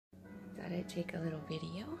Thought I'd take a little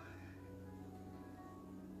video.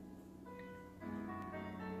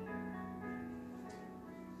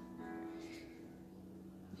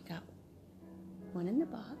 We got one in the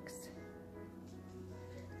box.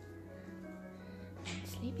 And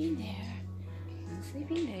sleeping there. And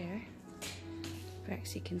sleeping there.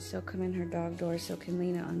 Braxy can still come in her dog door, so can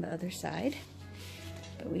Lena on the other side.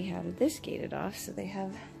 But we have this gated off, so they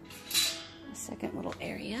have a second little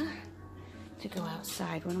area to go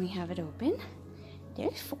outside when we have it open.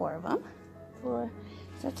 There's 4 of them. 4,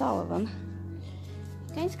 so that's all of them.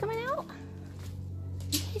 You guys coming out?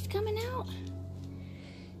 You guys coming out?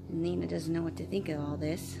 And Nina doesn't know what to think of all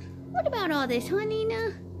this. What about all this, huh,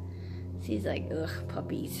 Nina? She's like, ugh,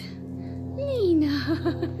 puppies. Nina.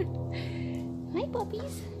 Hi,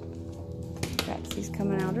 puppies. Braxy's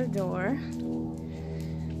coming out her door.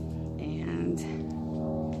 And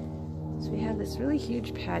so we have this really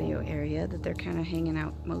huge patio area that they're kind of hanging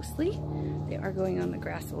out mostly. They are going on the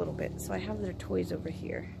grass a little bit, so I have their toys over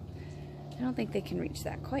here. I don't think they can reach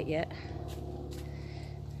that quite yet.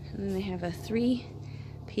 And then they have a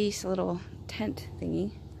 3-piece little tent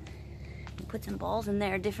thingy. We put some balls in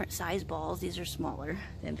there, different size balls. These are smaller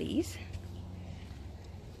than these.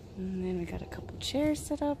 And then we got a couple chairs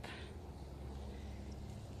set up.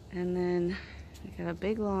 And then we got a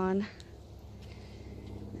big lawn.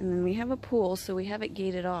 And then we have a pool, so we have it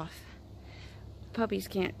gated off. Puppies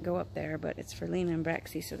can't go up there, but it's for Lena and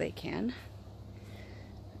Braxy, so they can.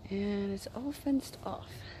 And it's all fenced off.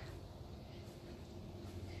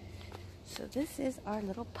 So this is our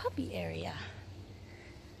little puppy area.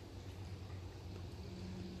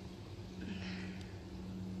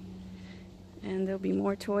 And there'll be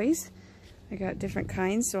more toys. I got different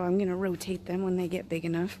kinds, so I'm gonna rotate them when they get big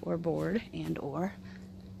enough or bored and or